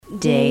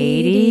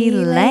Datey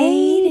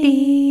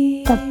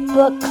Lady. The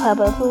book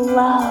club of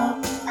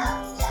love.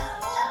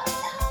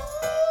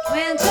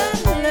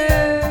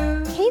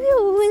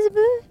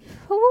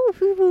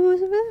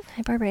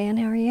 Hi, Barbara Ann.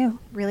 How are you?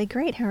 Really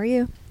great. How are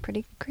you?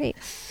 Pretty great.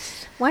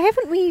 Why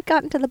haven't we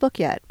gotten to the book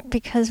yet?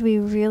 Because we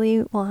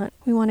really want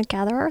to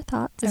gather our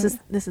thoughts.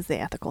 This is the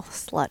ethical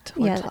slut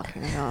we're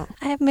talking about.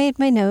 I have made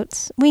my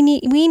notes. We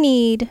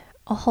need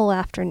a whole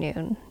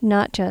afternoon,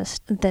 not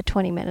just the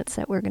 20 minutes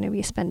that we're going to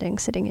be spending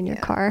sitting in your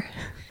car.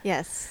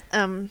 Yes.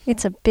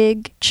 It's a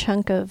big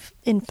chunk of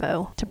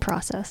info to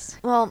process.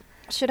 Well,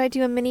 should I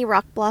do a mini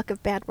rock block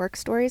of bad work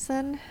stories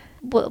then?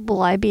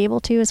 Will I be able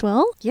to as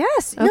well?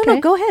 Yes. Okay. No,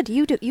 go ahead.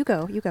 You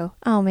go.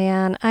 Oh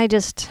man,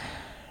 the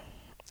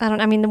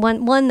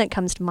one that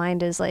comes to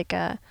mind is like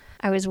I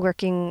was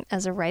working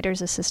as a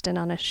writer's assistant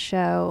on a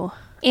show,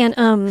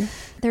 and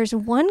there's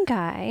one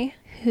guy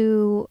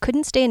who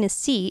couldn't stay in his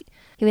seat.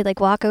 He would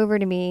like walk over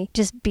to me,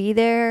 just be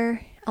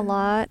there a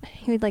lot.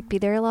 He would like be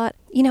there a lot.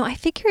 I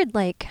figured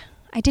like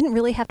I didn't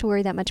really have to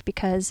worry that much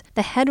because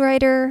the head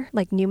writer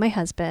like knew my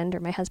husband, or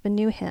my husband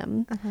knew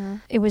him. Uh-huh.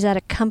 It was at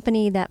a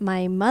company that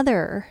my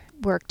mother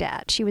worked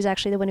at. She was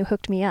actually the one who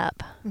hooked me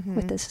up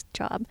with this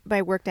job.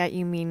 By worked at,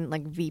 you mean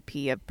like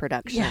VP of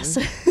production? Yes.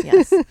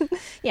 Yes.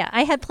 Yeah,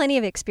 I had plenty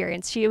of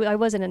experience. I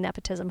wasn't a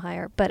nepotism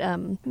hire, but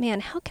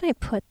man, how can I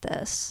put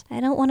this? I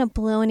don't want to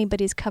blow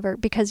anybody's cover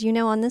because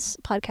on this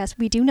podcast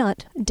we do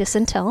not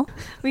disintel.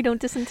 We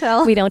don't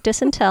disintel. We don't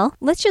disintel.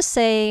 Let's just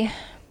say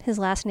his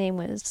last name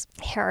was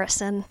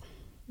Harrison.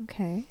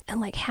 Okay.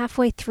 And like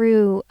halfway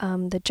through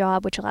the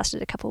job, which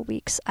lasted a couple of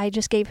weeks, I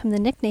just gave him the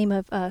nickname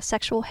of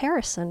Sexual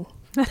Harrison.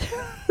 And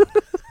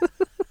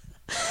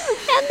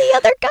the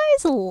other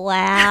guys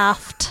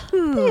laughed.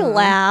 They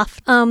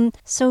laughed.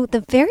 So the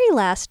very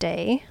last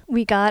day,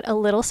 we got a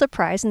little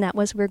surprise, and that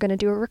was we were going to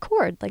do a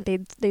record. Like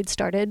they'd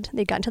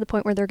gotten to the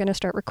point where they're going to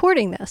start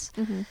recording this.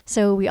 Mm-hmm.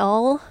 So we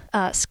all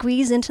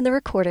squeeze into the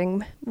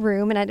recording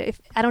room, and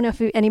I don't know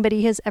if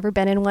anybody has ever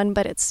been in one,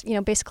 but it's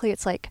basically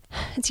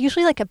it's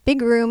usually like a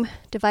big room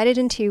divided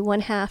into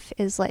one half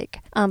is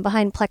like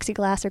behind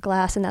plexiglass or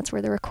glass, and that's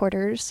where the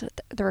recorders.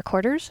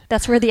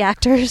 That's where the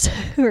actors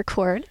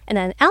record, and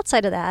then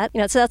outside of that,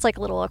 so that's like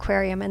a little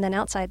aquarium, and then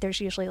outside there's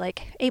usually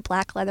like a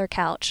black leather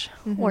couch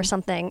or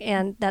something,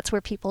 and that's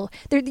where people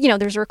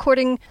there's a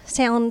recording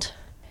sound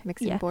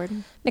mixing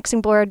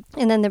board,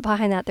 and then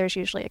behind that there's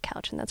usually a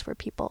couch, and that's where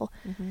people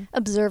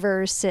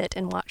observers sit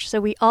and watch. So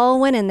we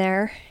all went in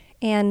there,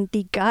 and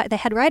the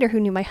head writer who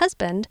knew my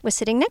husband was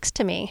sitting next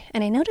to me,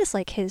 and I noticed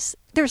like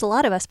there's a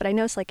lot of us, but I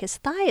noticed like his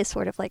thigh is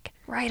sort of like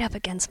right up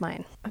against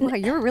mine. Oh, wow,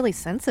 you're really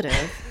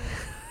sensitive.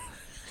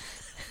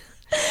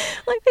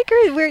 Well, I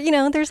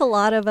figured there's a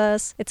lot of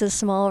us. It's a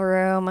small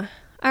room.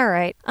 All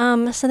right.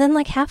 So then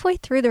like halfway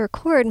through the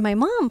record, my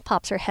mom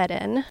pops her head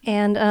in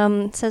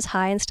and says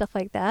hi and stuff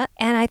like that.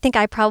 And I think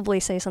I probably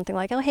say something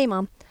like, "Oh, hey,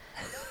 Mom."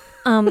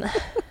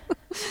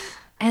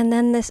 And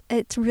then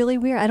it's really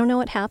weird. I don't know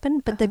what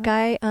happened, but the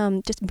guy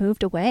just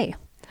moved away.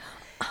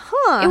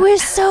 Huh. It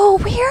was so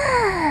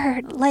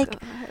weird.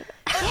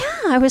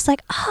 I was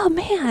like, oh,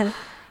 man.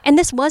 And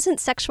this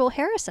wasn't Sexual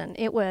Harrison.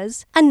 It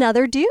was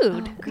another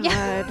dude. Oh, God.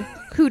 Yeah.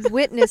 Who'd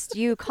witnessed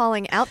you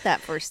calling out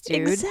that first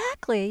dude.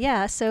 Exactly.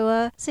 Yeah. So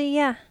that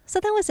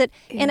was it.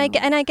 Ew. And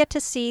I get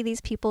to see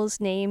these people's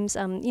names.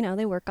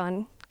 They work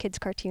on kids'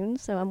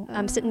 cartoons. So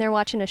I'm sitting there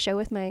watching a show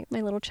with my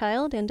little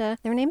child, and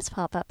their names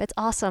pop up. It's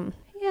awesome.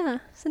 Yeah.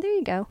 So there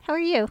you go. How are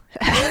you?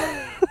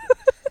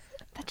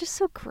 That's just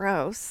so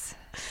gross.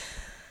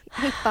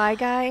 Hey, thigh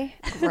guy.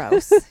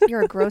 Gross.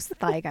 You're a gross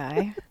thigh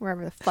guy,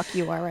 wherever the fuck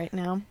you are right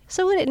now.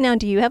 So now,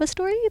 do you have a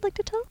story you'd like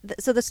to tell?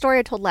 So the story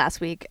I told last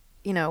week,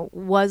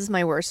 was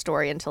my worst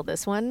story until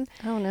this one.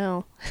 Oh,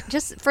 no.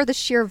 Just for the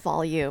sheer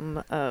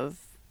volume of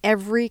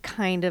every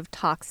kind of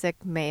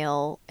toxic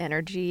male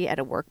energy at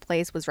a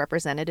workplace was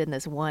represented in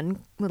this one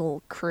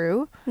little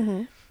crew.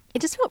 Mm-hmm.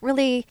 It just felt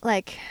really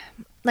like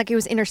it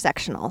was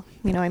intersectional.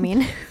 You know what I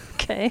mean?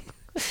 Okay.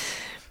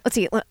 Let's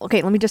see.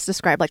 Okay, let me just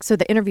describe. So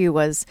the interview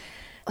was...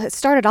 It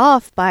started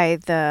off by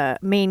the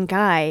main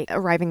guy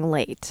arriving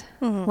late,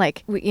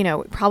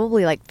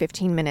 probably like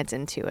 15 minutes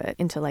into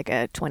like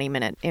a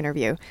 20-minute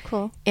interview.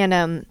 Cool.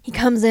 And he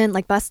comes in,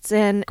 like busts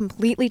in,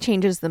 completely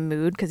changes the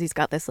mood because he's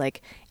got this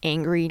like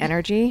angry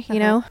energy,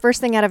 First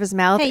thing out of his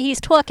mouth. Hey,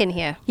 he's talking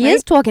here. He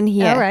is talking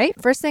here. All right.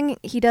 First thing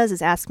he does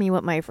is ask me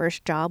what my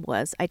first job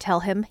was. I tell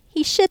him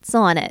he shits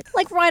on it.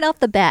 Like right off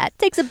the bat.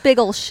 Takes a big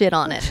old shit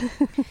on it.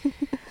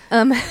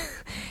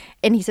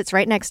 And he sits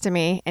right next to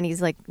me, and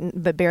he's like,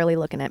 but barely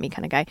looking at me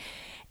kind of guy.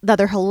 The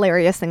other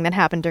hilarious thing that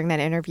happened during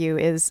that interview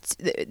is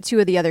two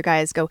of the other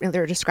guys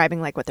they're describing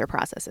like what their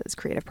process is,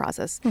 creative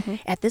process. Mm-hmm.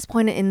 At this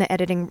point in the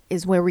editing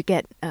is where we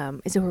get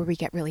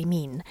really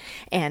mean,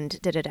 and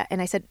da-da-da.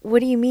 And I said, what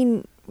do you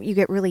mean you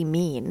get really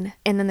mean?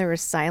 And then there was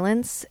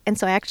silence. And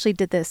so I actually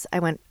did this. I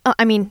went,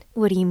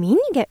 what do you mean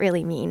you get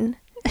really mean?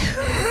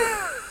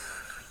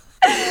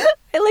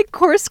 I like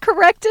course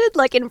corrected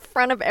like in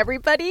front of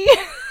everybody.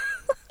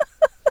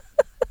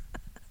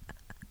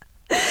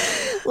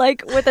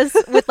 like with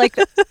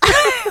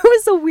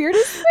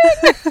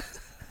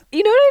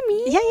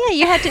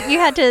you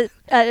had to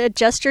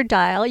adjust your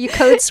dial. You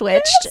code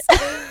switched.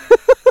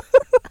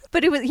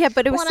 But it was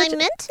What such I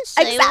meant to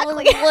say.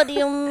 Exactly. What do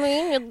you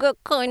mean? You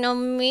got kind of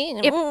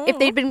mean. if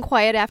they'd been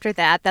quiet after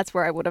that, that's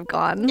where I would have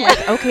gone.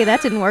 Like, okay,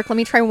 that didn't work. Let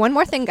me try one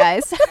more thing,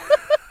 guys.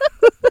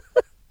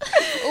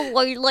 Oh,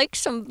 I like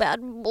some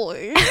bad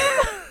boys.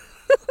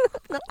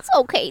 That's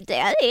okay,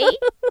 Daddy.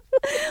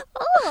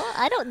 Oh,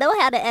 I don't know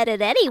how to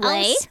edit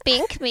anyway. Oh,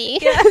 spink me.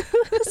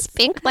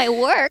 Spink my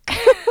work.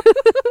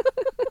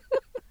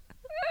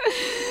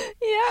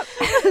 Yep.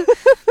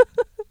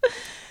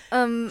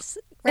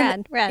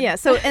 Rad. Yeah.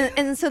 So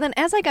and so then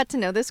as I got to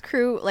know this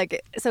crew,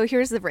 like, so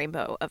here's the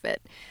rainbow of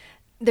it.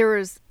 There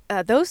was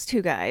those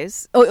two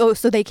guys.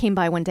 So they came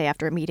by one day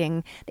after a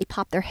meeting. They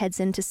popped their heads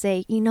in to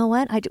say, you know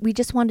what? We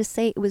just wanted to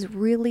say it was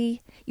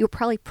really, you were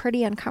probably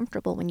pretty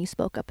uncomfortable when you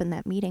spoke up in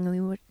that meeting.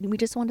 And we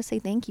just wanted to say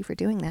thank you for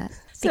doing that.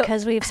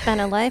 Because we've spent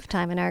a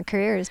lifetime in our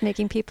careers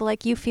making people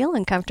like you feel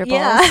uncomfortable.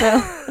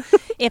 Yeah.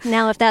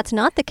 So if that's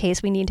not the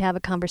case, we need to have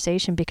a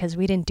conversation because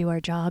we didn't do our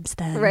jobs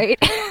then. Right.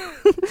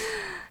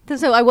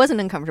 So I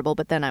wasn't uncomfortable,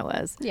 but then I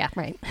was. Yeah,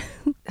 right.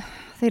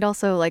 They'd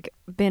also like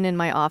been in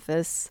my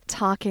office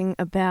talking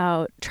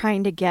about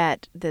trying to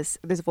get this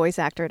voice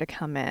actor to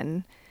come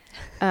in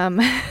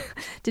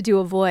to do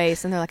a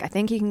voice, and they're like, I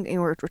think he can.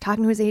 We're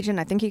talking to his agent.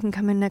 I think he can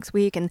come in next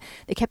week. And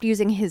they kept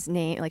using his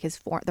name, like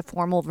the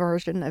formal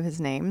version of his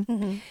name.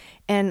 Mm-hmm.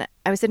 And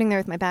I was sitting there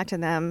with my back to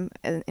them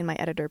in my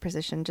editor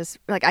position, just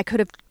like I could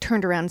have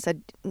turned around and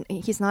said,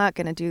 he's not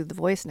going to do the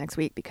voice next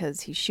week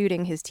because he's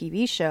shooting his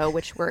TV show,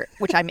 which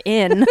I'm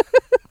in.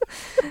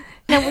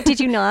 Now, did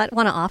you not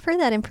want to offer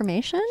that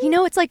information? You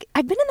know, it's like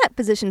I've been in that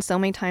position so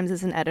many times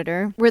as an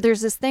editor where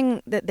there's this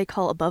thing that they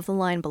call above the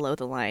line, below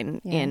the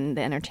line in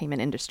the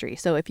entertainment industry.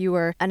 So if you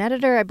were an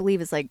editor, I believe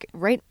is like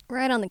right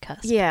on the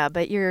cusp. Yeah,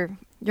 but you're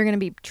going to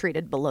be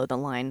treated below the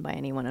line by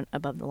anyone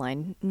above the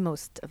line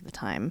most of the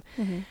time.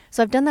 Mm-hmm.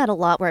 So I've done that a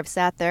lot where I've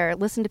sat there,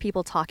 listened to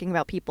people talking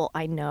about people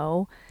I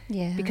know.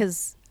 Yeah.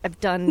 Because I've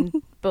done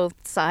both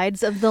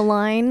sides of the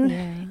line.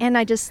 Yeah. And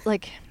I just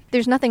like...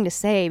 There's nothing to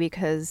say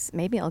because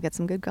maybe I'll get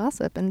some good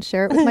gossip and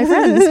share it with my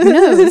friends. Who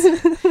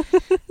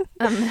knows?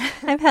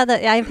 I've had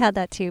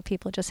that too.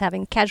 People just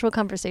having casual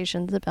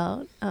conversations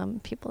about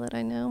people that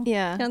I know.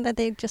 Yeah, that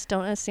they just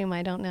don't assume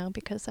I don't know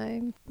because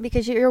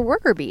you're a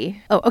worker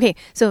bee. Oh, okay.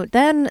 So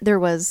then there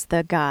was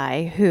the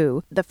guy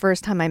who the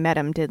first time I met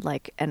him did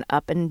like an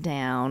up and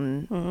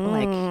down.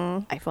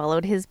 Like I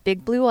followed his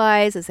big blue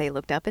eyes as they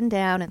looked up and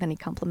down, and then he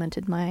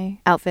complimented my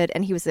outfit,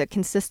 and he was a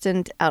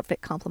consistent outfit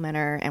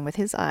complimenter. And with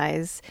his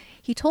eyes,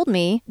 he told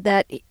me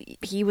that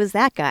he was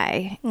that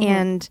guy. Mm-hmm.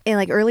 And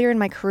like earlier in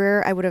my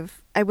career, I would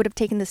have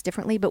taken this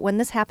differently. But when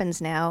this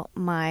happens now,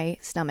 my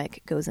stomach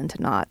goes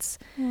into knots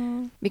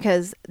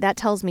because that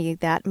tells me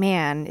that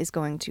man is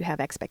going to have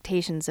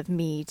expectations of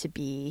me to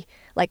be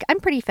like, I'm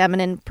pretty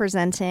feminine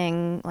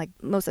presenting. Like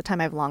most of the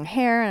time I have long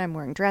hair and I'm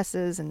wearing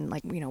dresses and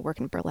like, you know,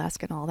 working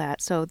burlesque and all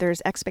that. So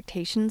there's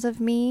expectations of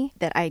me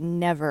that I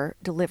never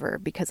deliver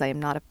because I am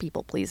not a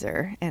people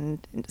pleaser.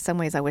 And in some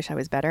ways I wish I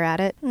was better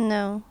at it.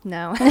 No.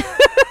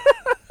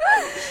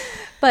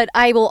 But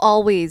I will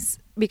always,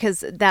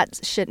 because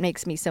that shit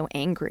makes me so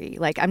angry.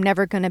 Like, I'm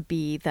never going to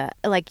be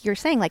like you're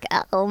saying, like,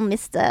 oh,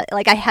 Mr.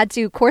 Like, I had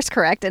to course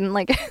correct and,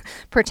 like,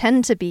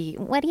 pretend to be,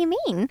 what do you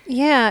mean?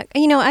 Yeah.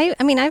 You know,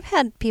 I mean, I've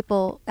had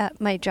people at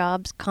my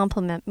jobs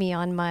compliment me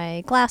on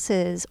my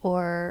glasses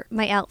or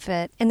my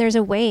outfit. And there's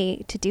a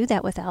way to do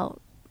that without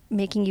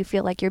making you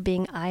feel like you're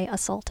being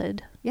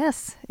assaulted.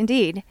 Yes,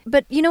 indeed.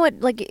 But you know what?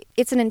 Like,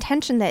 it's an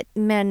intention that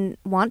men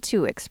want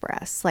to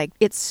express. Like,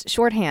 it's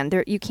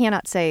shorthand. You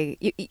cannot say...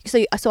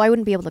 So I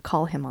wouldn't be able to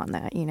call him on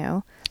that, you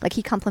know? Like,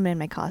 he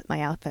complimented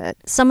my outfit.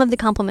 Some of the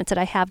compliments that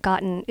I have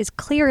gotten is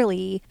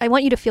clearly, I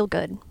want you to feel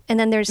good. And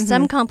then there's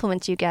some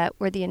compliments you get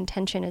where the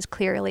intention is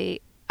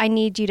clearly, I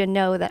need you to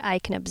know that I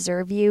can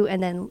observe you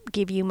and then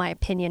give you my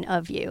opinion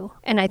of you.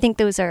 And I think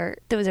those are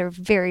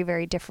very,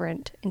 very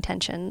different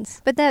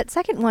intentions. But that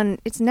second one,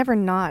 it's never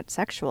not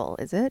sexual,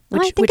 is it?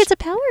 I think it's a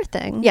power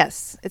thing.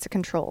 Yes, it's a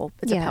control.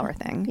 It's a power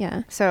thing.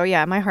 Yeah. So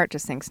yeah, my heart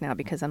just sinks now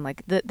because I'm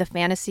like, the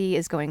fantasy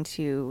is going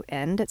to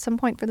end at some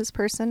point for this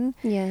person.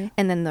 Yeah.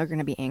 And then they're going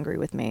to be angry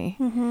with me.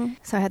 Mm-hmm.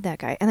 So I had that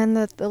guy. And then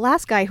the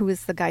last guy who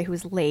was the guy who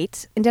was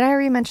late. And did I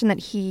already mention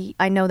that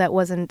I know that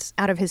wasn't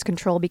out of his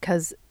control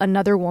because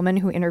another woman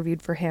who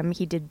interviewed for him,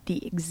 he did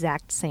the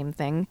exact same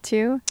thing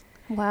too.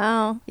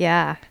 Wow.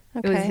 Yeah.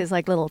 Okay. It was his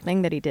like little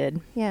thing that he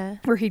did. Yeah.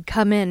 Where he'd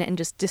come in and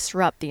just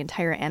disrupt the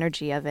entire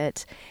energy of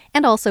it.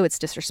 And also it's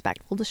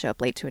disrespectful to show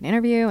up late to an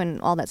interview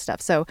and all that stuff.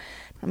 So,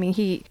 I mean,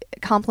 he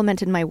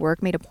complimented my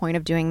work, made a point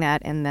of doing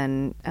that, and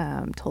then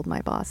told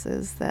my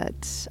bosses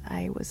that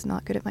I was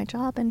not good at my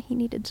job and he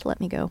needed to let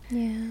me go.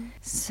 Yeah.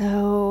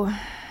 So...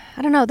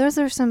 I don't know. Those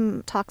are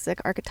some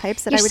toxic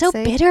archetypes that I would say. You're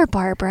so bitter,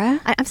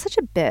 Barbara. I'm such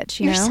a bitch,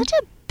 you know? You're such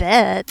a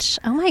bitch.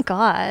 Oh, my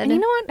God. And you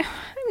know what?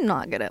 I'm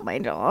not good at my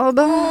job.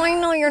 Oh, I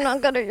know you're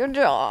not good at your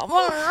job.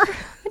 I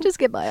just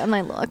get by on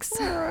my looks.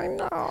 I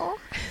know.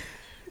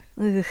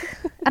 Ugh.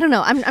 I don't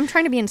know. I'm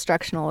trying to be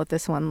instructional with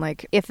this one.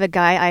 Like, if a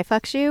guy eye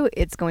fucks you,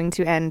 it's going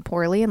to end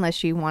poorly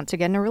unless you want to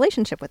get in a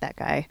relationship with that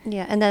guy.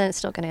 Yeah, and then it's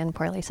still going to end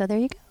poorly. So there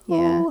you go.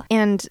 Yeah.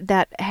 And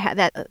that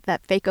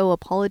fake-o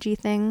apology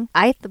thing,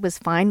 I was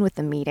fine with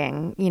the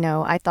meeting. You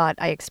know, I thought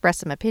I expressed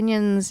some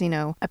opinions. You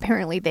know,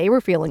 apparently they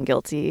were feeling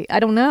guilty. I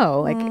don't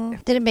know.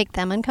 Like, Did it make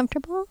them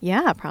uncomfortable?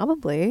 yeah,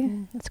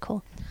 probably. That's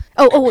cool.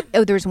 Oh,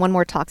 there's one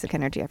more toxic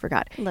energy I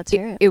forgot. Let's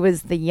hear it. It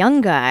was the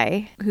young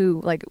guy who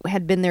like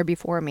had been there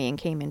before me and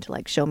came in to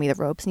like show me the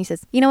ropes. And he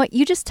says, you know what?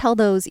 You just tell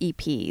those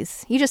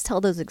EPs, you just tell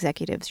those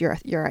executives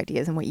your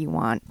ideas and what you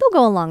want. They'll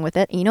go along with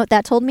it. And you know what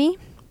that told me?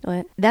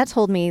 What? That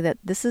told me that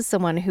this is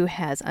someone who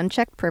has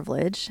unchecked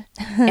privilege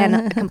and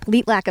a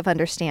complete lack of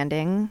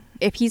understanding.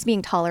 If he's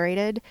being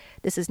tolerated,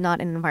 this is not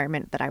an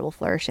environment that I will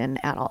flourish in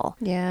at all.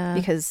 Yeah.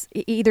 Because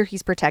either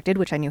he's protected,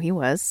 which I knew he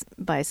was,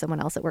 by someone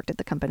else that worked at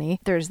the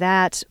company. There's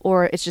that,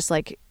 or it's just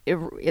like,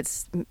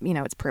 it's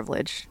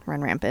privilege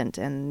run rampant,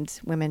 and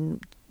women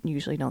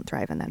usually don't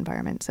thrive in that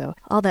environment. So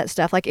all that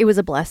stuff, like, it was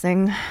a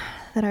blessing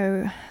that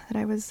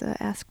I was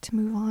asked to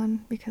move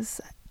on,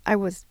 because I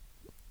was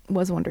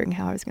wondering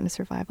how I was going to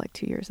survive like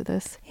 2 years of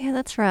this. Yeah,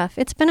 that's rough.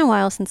 It's been a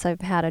while since I've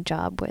had a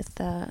job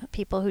with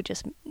people who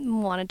just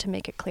wanted to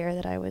make it clear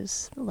that I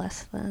was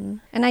less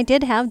than. And I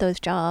did have those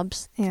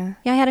jobs. Yeah.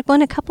 Yeah, I had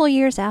one a couple of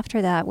years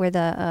after that where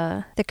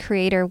the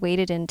creator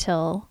waited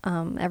until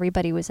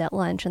everybody was at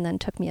lunch and then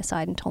took me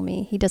aside and told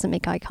me he doesn't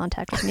make eye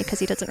contact with me because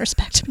he doesn't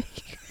respect me.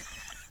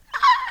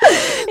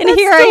 And That's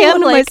here I still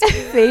am, one like, of my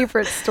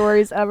favorite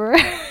stories ever.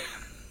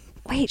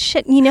 wait,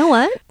 shit, you know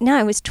what? No,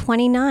 I was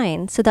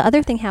 29. So the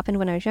other thing happened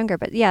when I was younger.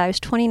 But yeah, I was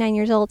 29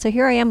 years old. So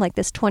here I am, like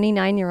this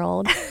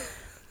 29-year-old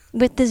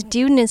with this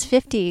dude in his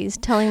 50s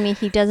telling me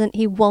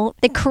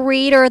the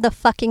creator of the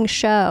fucking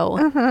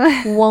show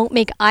won't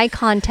make eye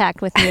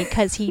contact with me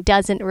because he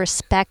doesn't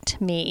respect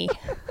me.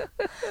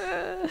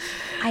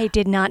 I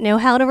did not know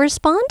how to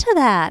respond to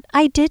that.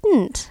 I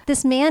didn't.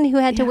 This man who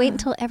had to wait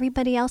until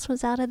everybody else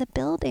was out of the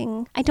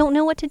building. I don't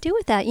know what to do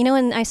with that. You know,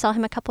 and I saw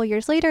him a couple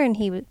years later and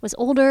he was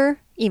older,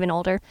 even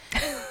older,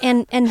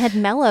 and had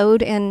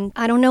mellowed, and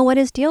I don't know what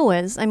his deal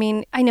was. I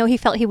mean, I know he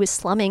felt he was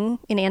slumming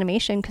in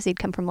animation because he'd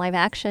come from live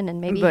action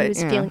and maybe he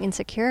was feeling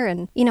insecure.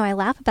 And, you know, I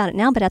laugh about it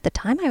now, but at the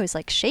time I was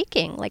like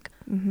shaking, like,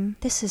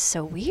 this is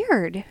so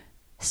weird,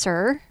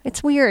 sir.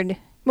 It's weird.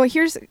 Well,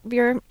 here's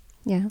your...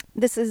 Yeah.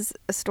 This is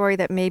a story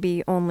that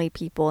maybe only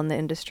people in the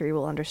industry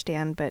will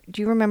understand, but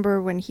do you remember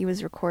when he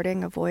was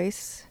recording a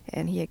voice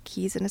and he had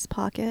keys in his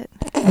pocket?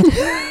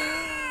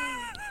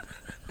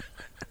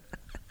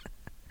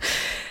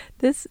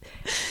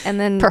 And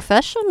then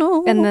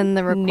professional. And then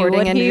the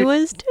recording he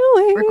was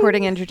doing.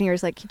 Recording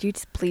engineer's like, could you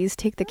please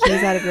take the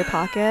keys out of your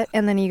pocket?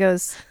 And then he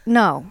goes,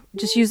 no,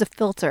 just use a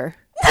filter.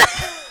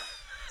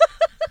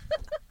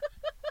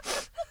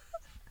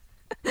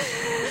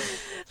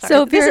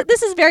 So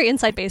this is very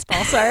inside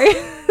baseball. Sorry.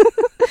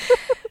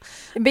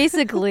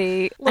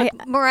 Basically, look,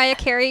 Mariah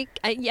Carey,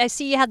 I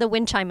see you had the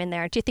wind chime in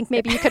there. Do you think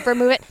maybe you could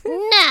remove it?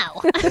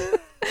 No.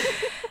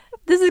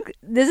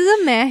 This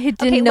is a man who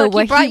didn't know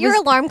what you brought he your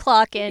was... alarm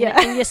clock in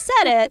and you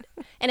set it,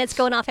 and it's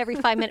going off every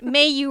 5 minutes.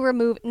 May you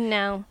remove?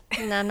 No,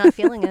 I'm not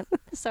feeling it.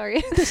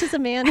 Sorry, this is a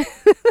man.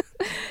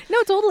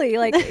 No, totally.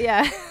 Like,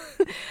 yeah.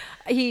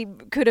 He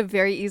could have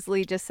very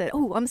easily just said,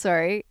 oh, I'm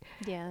sorry.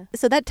 Yeah.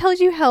 So that tells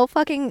you how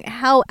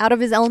out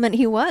of his element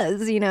he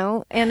was, you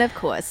know? And of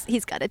course,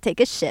 he's got to take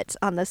a shit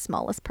on the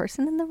smallest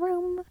person in the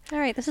room. All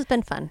right, this has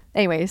been fun.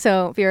 Anyway,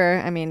 so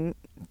Vera, I mean,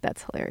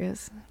 that's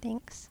hilarious.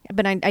 Thanks.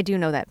 But I do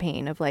know that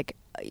pain of like,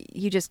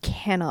 you just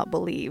cannot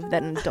believe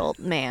that an adult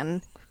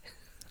man.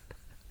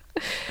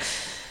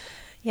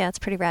 Yeah, it's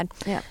pretty rad.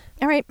 Yeah.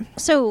 All right.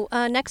 So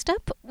next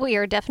up, we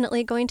are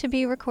definitely going to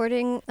be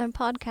recording a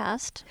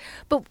podcast.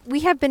 But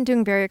we have been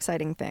doing very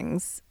exciting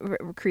things,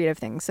 creative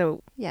things.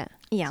 So yeah.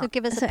 Yeah. So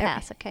give us a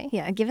pass, okay?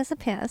 Yeah, give us a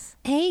pass.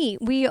 Hey,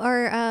 we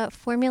are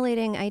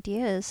formulating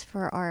ideas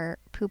for our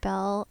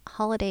Poubelle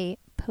holiday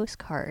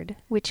postcard,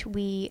 which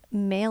we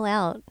mail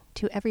out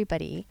to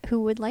everybody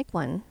who would like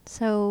one.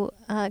 So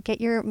get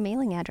your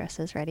mailing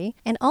addresses ready.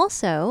 And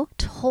also,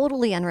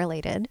 totally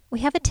unrelated, we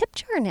have a tip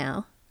jar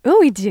now. Oh,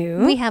 we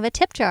do? We have a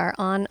tip jar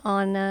on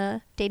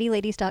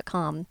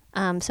daintyladies.com.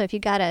 So if you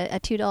got a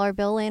 $2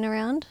 bill laying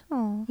around,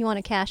 you want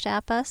to cash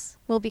app us,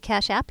 we'll be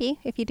cash appy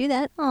if you do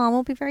that. Oh,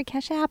 we'll be very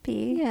cash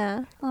appy.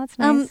 Yeah. Oh, that's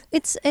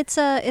nice.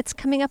 It's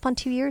coming up on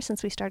 2 years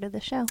since we started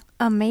the show.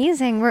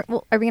 Amazing. Are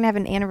we gonna have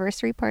an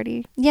anniversary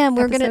party? Yeah,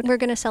 we're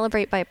gonna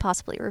celebrate by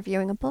possibly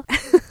reviewing a book.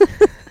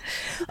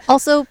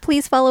 Also,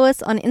 please follow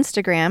us on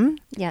Instagram.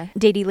 Yeah.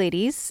 Datey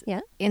Ladies.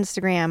 Yeah.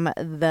 Instagram,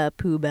 the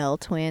Poubelle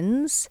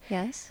Twins.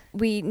 Yes.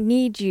 We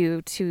need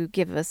you to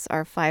give us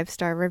our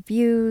 5-star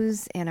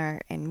reviews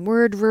and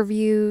word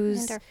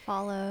reviews. And our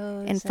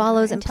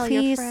follows. And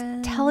please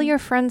tell your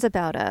friends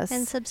about us.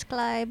 And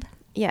subscribe.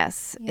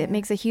 Yes, Yeah. It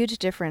makes a huge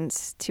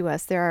difference to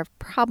us. There are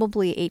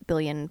probably 8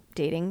 billion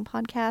dating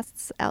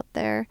podcasts out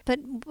there. But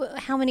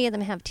how many of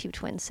them have two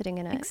twins sitting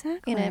in a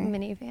Exactly.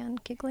 minivan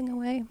giggling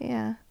away?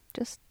 Yeah,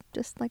 just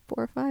just like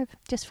 4 or 5.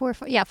 Just 4 or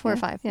 5. Yeah, 4 or Yeah,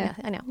 5. yeah.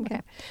 Yeah, I know.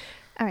 Okay.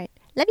 All right.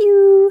 Love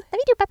you. Love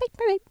you too. Bye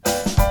bye.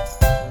 Bye bye.